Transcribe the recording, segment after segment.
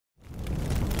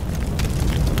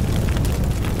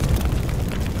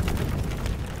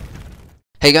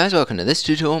Hey guys, welcome to this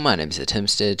tutorial. My name is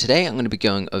ThaTimster. Today I'm going to be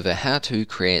going over how to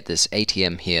create this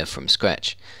ATM here from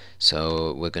scratch.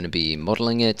 So we're going to be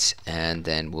modeling it, and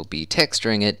then we'll be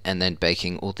texturing it, and then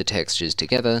baking all the textures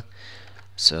together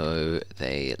so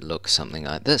they look something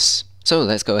like this. So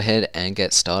let's go ahead and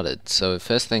get started. So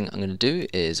first thing I'm going to do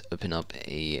is open up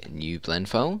a new blend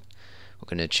file.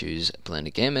 We're going to choose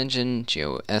Blender Game Engine,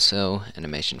 GeoSL,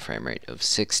 animation frame rate of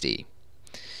 60.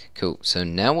 Cool, so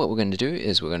now what we're going to do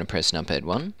is we're going to press numpad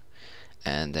 1,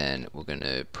 and then we're going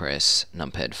to press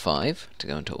numpad 5 to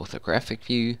go into orthographic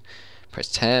view, press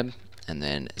tab, and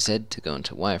then Z to go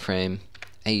into wireframe,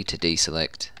 A to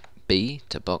deselect, B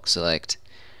to box select,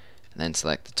 and then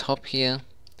select the top here,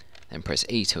 then press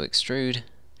E to extrude,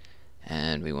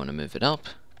 and we want to move it up,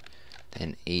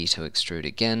 then E to extrude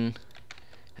again,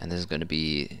 and this is going to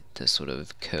be the sort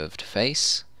of curved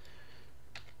face,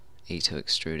 E to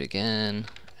extrude again,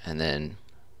 and then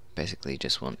basically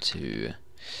just want to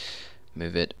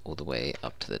move it all the way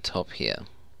up to the top here.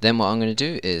 Then what I'm going to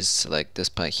do is select this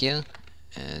part here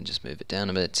and just move it down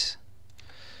a bit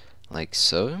like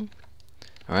so.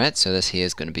 Alright, so this here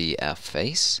is going to be our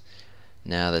face.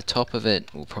 Now the top of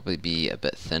it will probably be a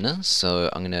bit thinner,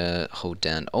 so I'm going to hold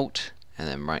down Alt and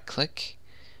then right click,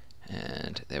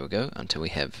 and there we go, until we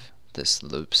have this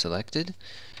loop selected.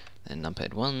 Then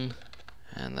numpad 1,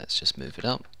 and let's just move it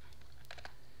up.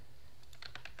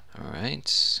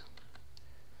 Alright,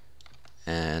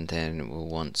 and then we'll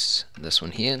want this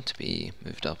one here to be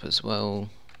moved up as well,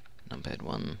 numpad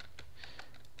 1,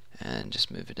 and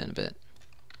just move it in a bit.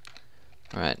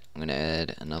 Alright, I'm going to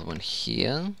add another one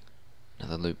here,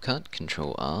 another loop cut,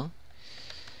 Control R,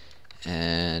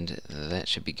 and that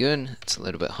should be good. It's a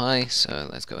little bit high, so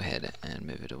let's go ahead and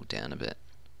move it all down a bit.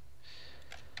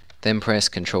 Then press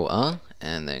Control R,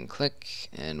 and then click,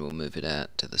 and we'll move it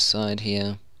out to the side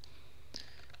here.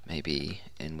 Maybe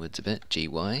inwards a bit,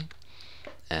 GY,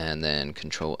 and then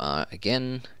Control R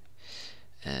again,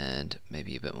 and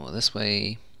maybe a bit more this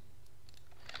way.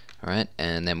 Alright,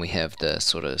 and then we have the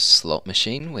sort of slot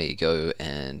machine where you go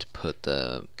and put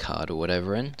the card or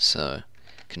whatever in, so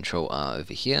Control R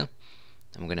over here,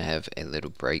 and we're going to have a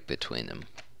little break between them.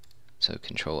 So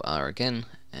Control R again,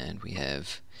 and we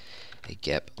have a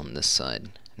gap on this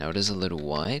side. Now it is a little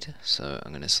wide, so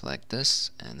I'm going to select this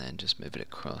and then just move it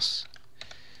across.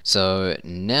 So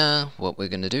now what we're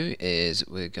going to do is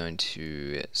we're going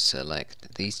to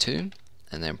select these two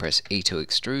and then press E to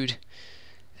extrude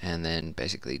and then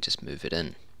basically just move it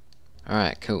in.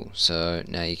 Alright, cool. So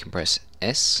now you can press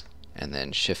S and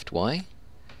then Shift Y.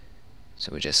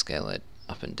 So we just scale it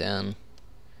up and down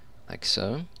like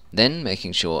so. Then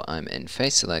making sure I'm in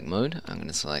face select mode, I'm going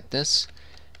to select this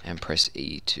and press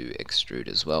E to extrude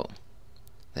as well.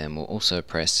 Then we'll also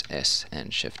press S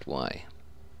and Shift Y.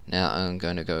 Now I'm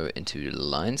going to go into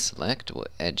line select or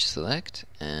edge select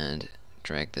and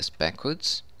drag this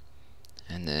backwards,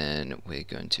 and then we're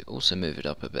going to also move it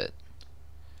up a bit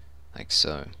like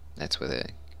so. That's where the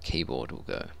keyboard will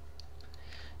go.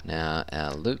 Now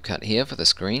our loop cut here for the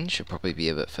screen should probably be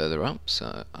a bit further up,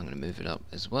 so I'm going to move it up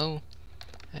as well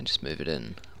and just move it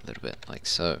in a little bit like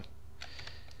so.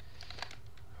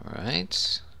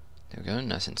 Alright, there we go,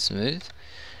 nice and smooth.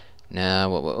 Now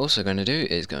what we're also going to do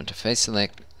is go into face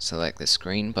select, select the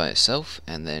screen by itself,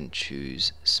 and then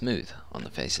choose smooth on the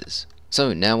faces.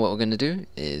 So now what we're going to do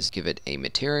is give it a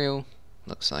material.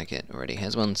 Looks like it already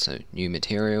has one, so new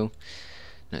material,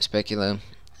 no specular,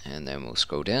 and then we'll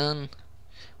scroll down.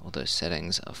 All those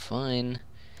settings are fine,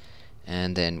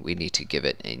 and then we need to give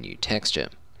it a new texture.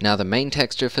 Now the main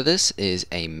texture for this is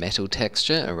a metal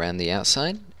texture around the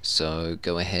outside. So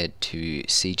go ahead to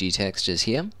CG textures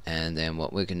here, and then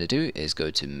what we're going to do is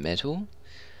go to metal,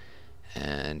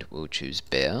 and we'll choose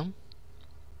bear,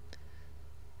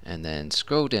 and then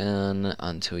scroll down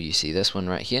until you see this one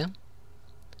right here.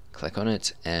 Click on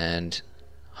it, and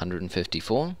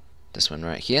 154, this one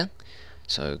right here.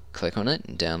 So click on it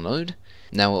and download.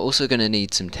 Now we're also going to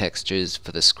need some textures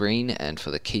for the screen and for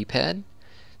the keypad.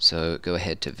 So go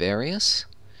ahead to various,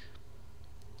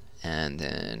 and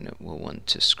then we'll want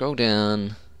to scroll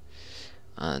down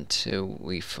until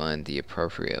we find the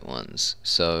appropriate ones.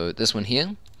 So this one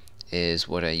here is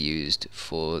what I used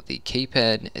for the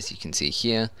keypad, as you can see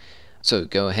here. So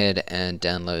go ahead and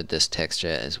download this texture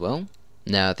as well.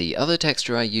 Now the other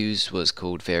texture I used was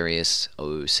called Various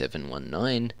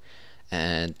 0719,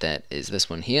 and that is this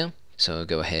one here. So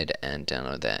go ahead and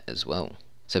download that as well.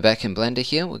 So back in Blender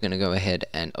here, we're going to go ahead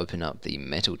and open up the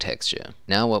metal texture.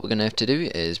 Now what we're going to have to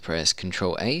do is press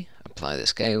Ctrl A, apply the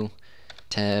scale,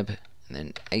 tab, and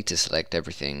then A to select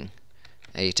everything,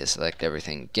 A to select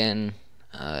everything again,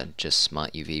 just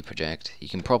Smart UV project. You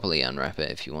can properly unwrap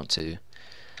it if you want to,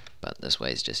 but this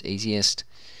way is just easiest.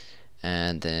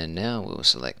 And then now we'll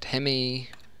select Hemi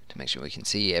to make sure we can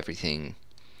see everything,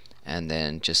 and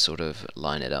then just sort of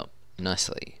line it up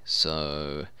nicely.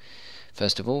 So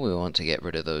first of all, we want to get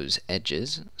rid of those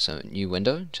edges. So new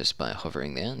window, just by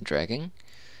hovering there and dragging,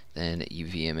 then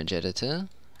UV image editor,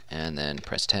 and then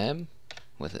press tab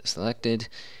with it selected,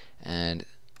 and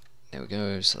there we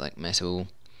go, select metal.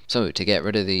 So to get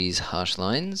rid of these harsh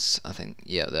lines, I think,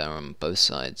 yeah, they're on both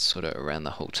sides, sort of around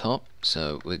the whole top.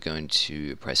 So we're going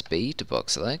to press B to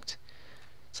box select,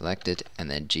 select it,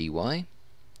 and then GY,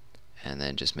 and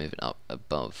then just move it up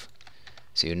above.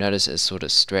 So you'll notice it sort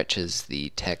of stretches the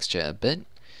texture a bit.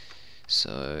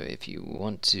 So if you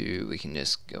want to, we can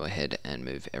just go ahead and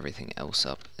move everything else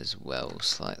up as well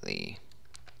slightly.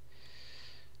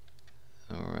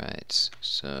 Alright,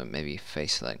 so maybe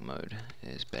face select mode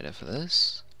is better for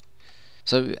this.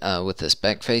 So with this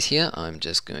back face here, I'm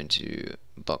just going to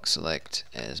box select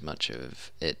as much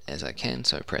of it as I can.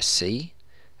 So press C,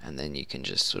 and then you can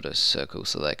just sort of circle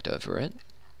select over it.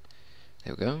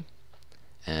 There we go.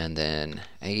 And then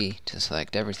A to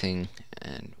select everything,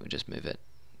 and we'll just move it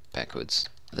backwards.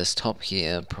 This top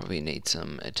here probably needs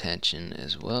some attention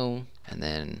as well, and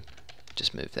then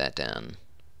just move that down.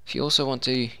 If you also want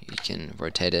to, you can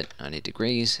rotate it 90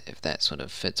 degrees if that sort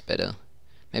of fits better.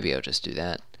 Maybe I'll just do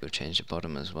that. We'll change the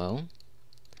bottom as well.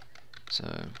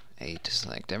 So A to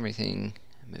select everything,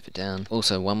 move it down.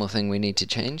 Also, one more thing we need to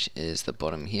change is the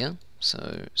bottom here.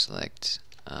 So select,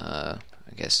 I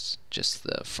guess, just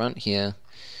the front here,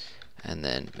 and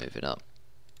then move it up.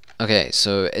 Okay,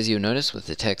 so as you'll notice with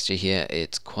the texture here,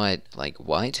 it's quite like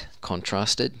white,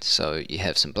 contrasted. So you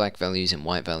have some black values and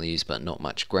white values, but not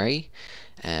much grey.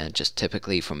 And just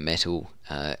typically from metal,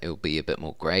 it'll be a bit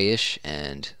more greyish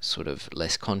and sort of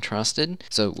less contrasted.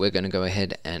 So we're going to go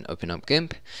ahead and open up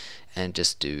GIMP and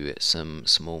just do some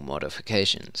small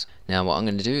modifications. Now what I'm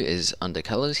going to do is under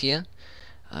colors here,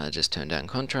 just turn down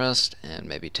contrast and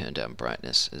maybe turn down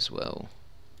brightness as well.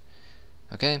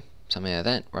 Okay, something like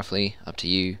that, roughly, up to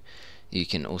you. You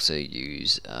can also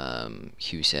use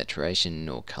hue saturation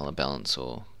or color balance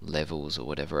or levels or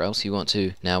whatever else you want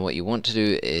to. Now what you want to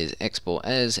do is export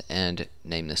as and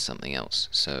name this something else,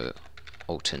 so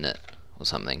alternate or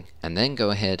something, and then go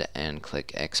ahead and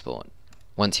click export.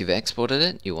 Once you've exported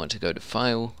it, you want to go to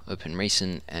File, Open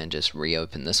Recent, and just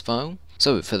reopen this file.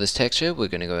 So for this texture, we're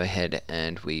going to go ahead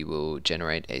and we will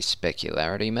generate a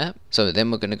specularity map. So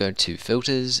then we're going to go to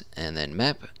Filters, and then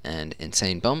Map, and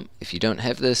Insane Bump. If you don't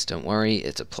have this, don't worry,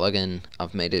 it's a plugin.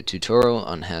 I've made a tutorial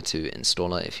on how to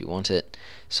install it if you want it.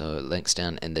 So links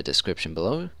down in the description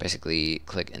below. Basically,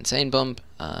 click Insane Bump.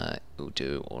 It will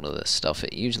do all of the stuff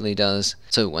it usually does.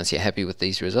 So once you're happy with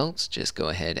these results, just go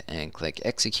ahead and click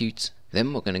Execute.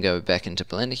 Then we're going to go back into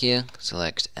Blender here,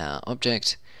 select our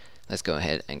object. Let's go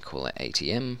ahead and call it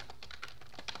ATM,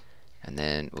 and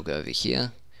then we'll go over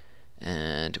here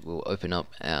and we'll open up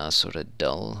our sort of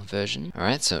dull version.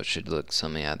 Alright, so it should look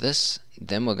something like this.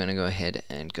 Then we're going to go ahead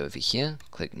and go over here,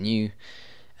 click New,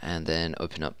 and then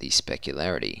open up the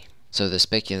specularity. So the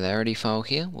specularity file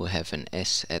here will have an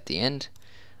S at the end.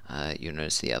 You'll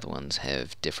notice the other ones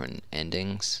have different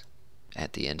endings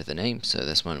at the end of the name, so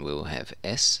this one will have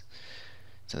S.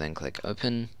 So then click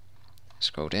Open,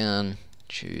 scroll down,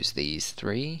 choose these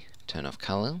three, turn off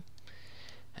color,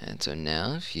 and so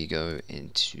now if you go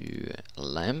into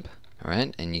lamp,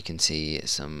 alright, and you can see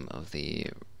some of the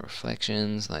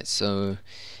reflections like so.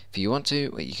 If you want to,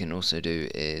 what you can also do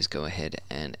is go ahead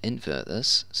and invert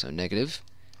this, so negative,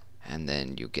 and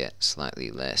then you'll get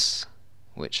slightly less,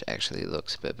 which actually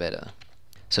looks a bit better.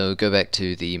 So go back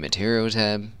to the material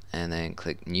tab and then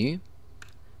click new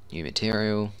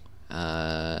material,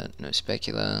 no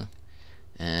specular,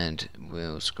 and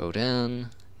we'll scroll down,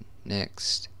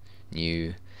 next,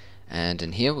 new, and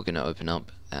in here we're going to open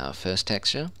up our first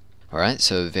texture. Alright,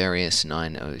 so Various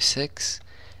 906,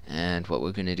 and what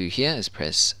we're going to do here is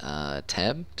press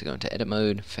tab to go into edit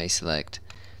mode, face select,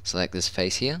 select this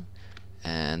face here,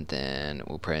 and then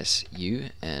we'll press U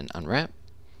and unwrap,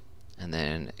 and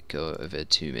then go over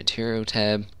to material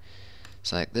tab,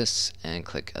 select this, and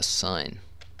click assign.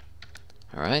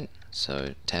 Alright,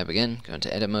 so tab again, go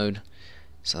into edit mode,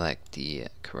 select the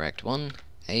correct one,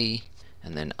 A,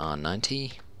 and then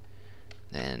R90,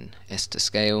 then S to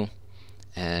scale,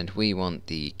 and we want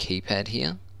the keypad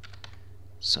here,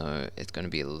 so it's going to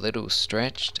be a little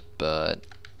stretched, but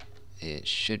it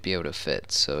should be able to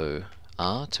fit. So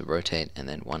R to rotate, and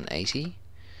then 180,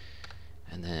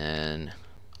 and then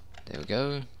there we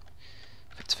go,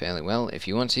 fits fairly well. If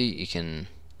you want to, you can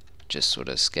just sort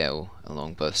of scale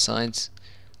along both sides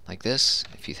like this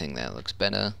if you think that looks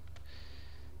better.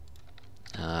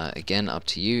 Again, up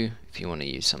to you. If you want to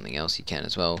use something else, you can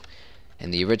as well.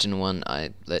 In the original one,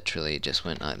 I literally just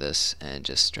went like this and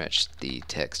just stretched the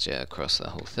texture across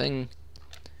the whole thing.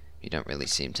 You don't really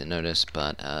seem to notice,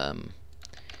 but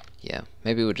yeah,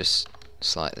 maybe we'll just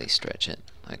slightly stretch it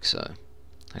like so.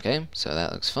 Okay, so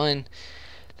that looks fine.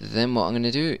 Then what I'm going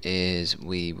to do is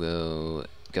we will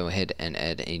go ahead and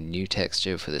add a new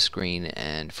texture for the screen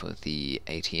and for the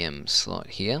ATM slot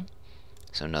here.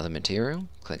 So another material,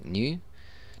 click new,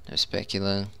 no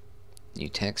specular, new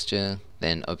texture,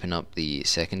 then open up the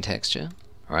second texture.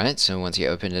 Alright, so once you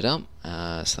open it up,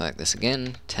 select this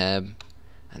again, tab,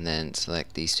 and then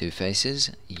select these two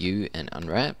faces, U and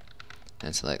unwrap,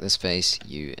 and select this face,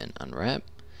 U and unwrap,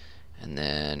 and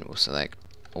then we'll select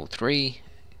all three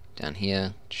down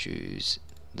here, choose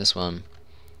this one,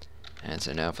 and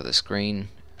so now for the screen,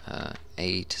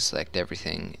 A to select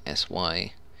everything,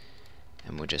 SY,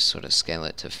 and we'll just sort of scale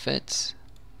it to fit.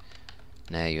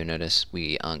 Now you'll notice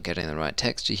we aren't getting the right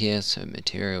texture here, so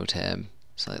material tab,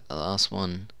 select the last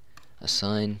one,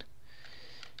 assign,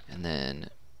 and then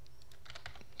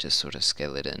just sort of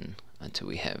scale it in until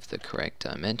we have the correct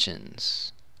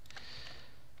dimensions.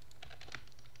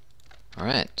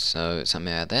 Alright, so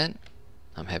something like that.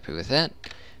 I'm happy with that.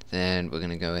 Then we're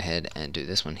going to go ahead and do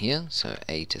this one here. So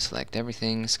A to select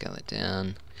everything, scale it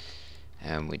down,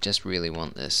 and we just really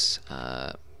want this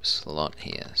slot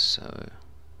here, so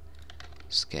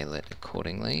scale it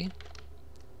accordingly,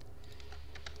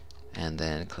 and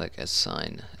then click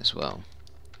assign as well.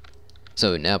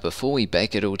 So now before we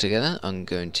bake it all together, I'm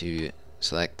going to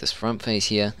select this front face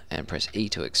here and press E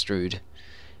to extrude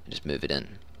and just move it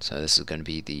in. So this is going to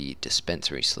be the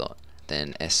dispensary slot,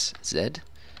 then SZ,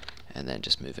 and then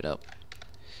just move it up.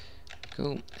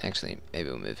 Cool, actually maybe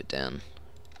we'll move it down.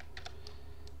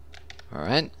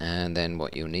 Alright, and then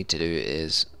what you'll need to do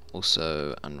is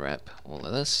also unwrap all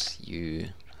of this.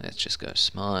 Let's just go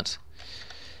smart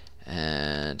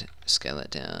and scale it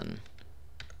down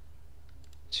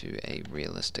to a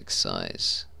realistic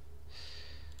size.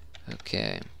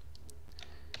 Okay,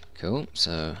 cool,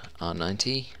 so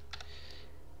R90,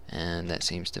 and that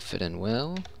seems to fit in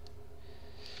well.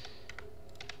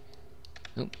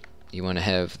 You want to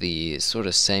have the sort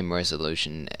of same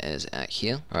resolution as out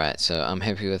here. Alright, so I'm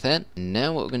happy with that.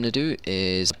 Now what we're going to do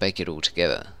is bake it all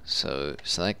together. So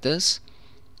select this,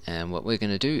 and what we're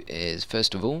going to do is,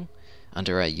 first of all,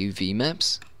 under our UV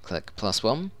maps, click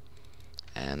 +1,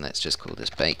 and let's just call this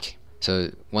bake.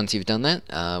 So once you've done that,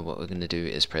 what we're going to do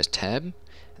is press tab,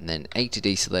 and then A to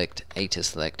deselect, A to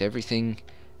select everything,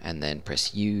 and then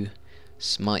press U,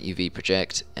 Smart UV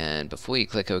project, and before you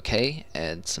click OK,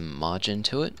 add some margin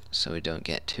to it so we don't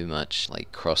get too much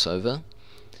like crossover.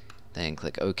 Then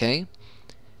click OK,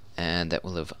 and that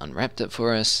will have unwrapped it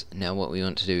for us. Now what we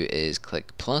want to do is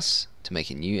click plus to make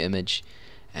a new image,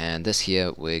 and this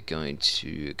here we're going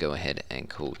to go ahead and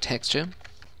call texture,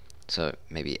 so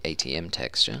maybe ATM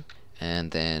texture, and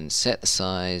then set the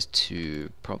size to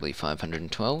probably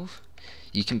 512.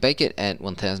 You can bake it at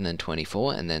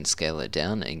 1024 and then scale it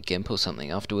down and GIMP or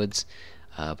something afterwards,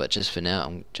 but just for now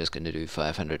I'm just going to do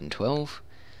 512.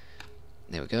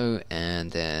 There we go,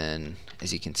 and then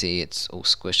as you can see it's all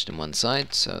squished in one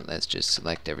side, so let's just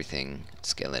select everything,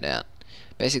 scale it out.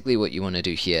 Basically what you want to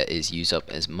do here is use up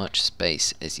as much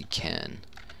space as you can,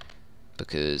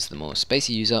 because the more space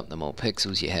you use up, the more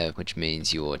pixels you have, which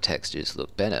means your textures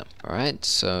look better. Alright,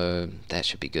 so that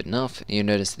should be good enough. You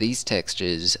notice these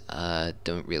textures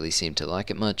don't really seem to like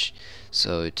it much,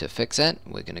 so to fix that,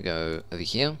 we're going to go over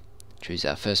here, choose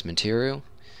our first material,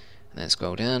 and then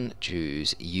scroll down,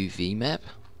 choose UV map,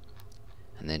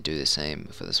 and then do the same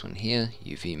for this one here,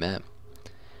 UV map,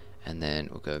 and then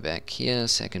we'll go back here,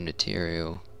 second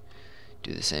material,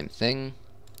 do the same thing,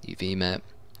 UV map,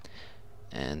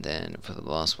 and then for the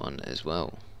last one as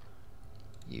well,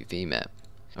 UV map.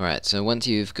 Alright, so once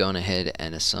you've gone ahead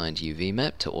and assigned UV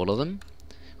map to all of them,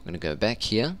 we're going to go back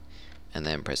here and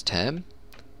then press tab,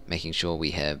 making sure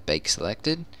we have bake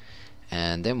selected,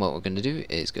 and then what we're going to do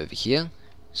is go over here,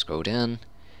 scroll down,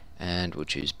 and we'll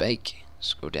choose bake,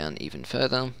 scroll down even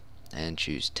further, and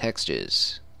choose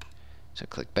textures. So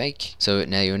click bake. So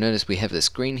now you'll notice we have the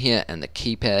screen here and the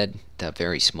keypad, they're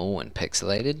very small and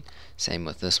pixelated. Same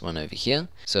with this one over here.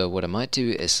 So what I might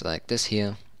do is select this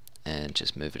here and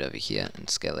just move it over here and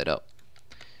scale it up.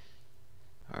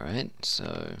 Alright,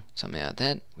 so something like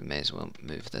that. We may as well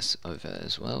move this over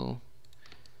as well.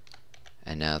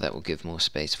 And now that will give more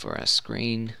space for our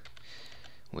screen,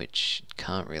 which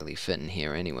can't really fit in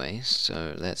here anyway.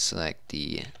 So let's select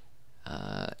the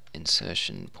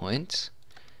insertion point.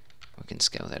 we can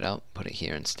scale that up, put it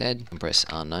here instead, and press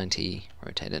R90,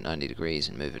 rotate it 90 degrees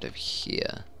and move it over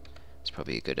here. It's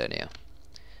probably a good idea.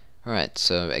 Alright,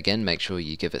 so again, make sure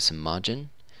you give it some margin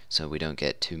so we don't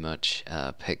get too much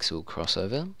pixel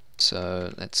crossover.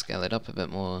 So let's scale it up a bit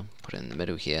more, put it in the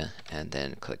middle here, and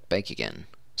then click bake again.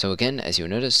 So again, as you'll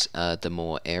notice, the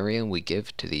more area we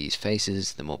give to these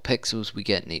faces, the more pixels we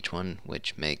get in each one,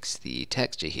 which makes the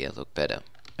texture here look better.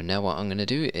 And now what I'm going to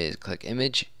do is click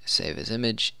image, save as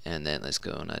image, and then let's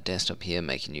go on our desktop here,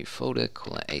 make a new folder,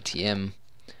 call it ATM,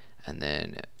 and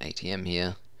then ATM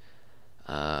here.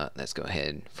 Let's go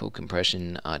ahead, full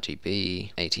compression,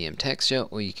 RGB, ATM texture,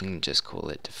 or you can just call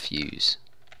it diffuse.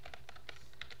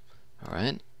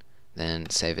 Alright, then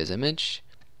save as image.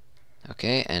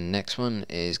 Okay, and next one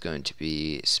is going to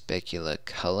be specular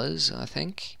colors, I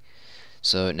think.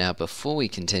 So now before we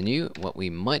continue, what we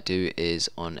might do is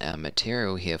on our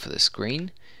material here for the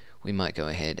screen, we might go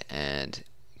ahead and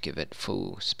give it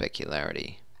full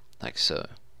specularity, like so.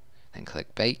 Then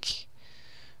click bake.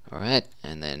 Alright,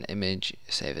 and then image,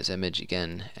 save as image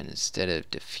again, and instead of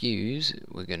diffuse,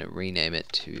 we're going to rename it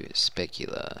to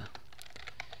specular.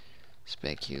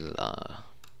 Specular.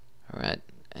 Alright,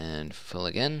 and full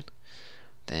again,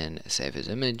 then save as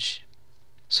image.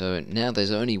 So now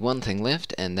there's only one thing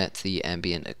left, and that's the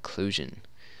ambient occlusion.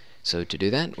 So to do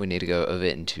that, we need to go over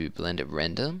into Blender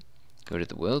Render, go to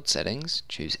the world settings,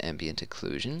 choose ambient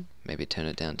occlusion, maybe turn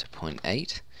it down to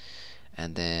 0.8,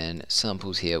 and then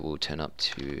samples here will turn up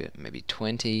to maybe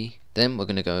 20. Then we're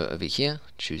going to go over here,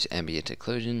 choose ambient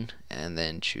occlusion, and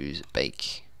then choose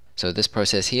bake. So this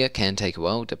process here can take a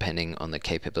while depending on the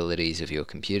capabilities of your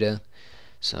computer.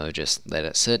 So just let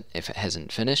it sit. If it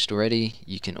hasn't finished already,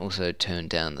 you can also turn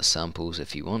down the samples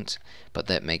if you want, but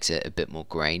that makes it a bit more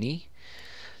grainy.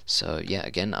 So yeah,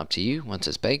 again, up to you. Once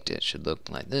it's baked, it should look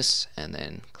like this, and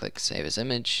then click save as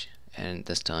image, and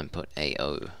this time put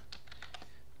AO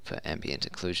for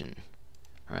ambient occlusion.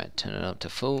 Alright, turn it up to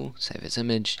full, save as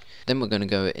image. Then we're going to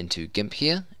go into GIMP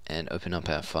here and open up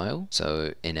our file.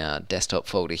 So in our desktop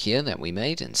folder here that we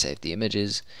made and saved the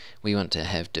images, we want to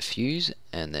have diffuse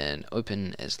and then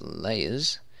open as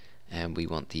layers, and we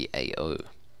want the AO.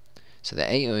 So the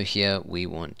AO here we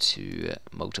want to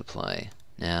multiply.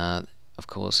 Now of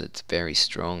course it's very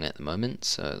strong at the moment,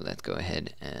 so let's go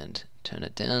ahead and turn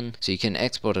it down. So you can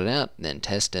export it out, then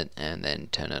test it, and then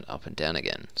turn it up and down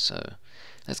again. So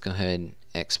let's go ahead and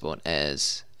export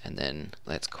as, and then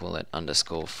let's call it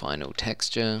underscore final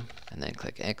texture, and then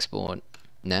click export.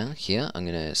 Now here I'm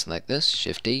going to select this,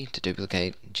 Shift D to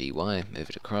duplicate, GY, move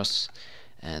it across,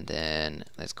 and then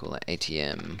let's call it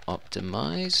ATM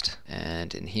optimized,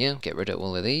 and in here get rid of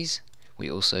all of these. We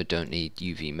also don't need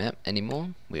UV map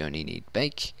anymore, we only need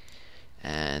bake,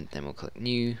 and then we'll click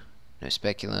new, no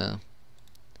specular,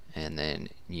 and then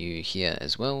new here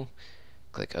as well.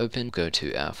 Click open, go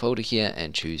to our folder here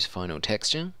and choose final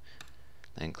texture,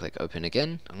 then click open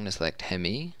again. I'm going to select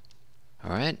Hemi.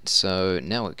 Alright, so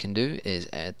now what we can do is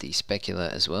add the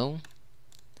specular as well,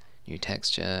 new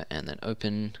texture, and then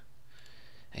open,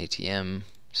 ATM,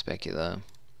 specular.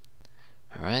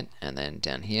 Alright, and then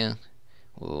down here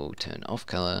we'll turn off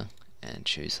color and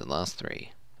choose the last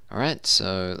three. Alright,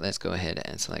 so let's go ahead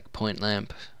and select point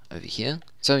lamp over here.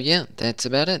 So yeah, that's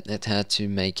about it. That's how to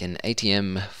make an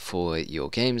ATM for your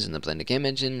games in the Blender game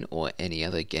engine or any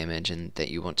other game engine that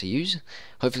you want to use.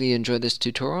 Hopefully you enjoyed this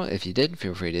tutorial. If you did,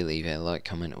 feel free to leave a like,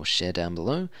 comment, or share down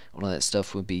below. All of that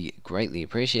stuff would be greatly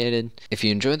appreciated. If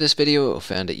you enjoyed this video or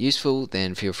found it useful,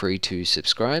 then feel free to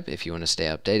subscribe if you want to stay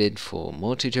updated for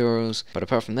more tutorials. But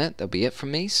apart from that, that'll be it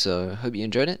from me. So hope you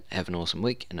enjoyed it. Have an awesome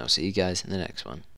week, and I'll see you guys in the next one.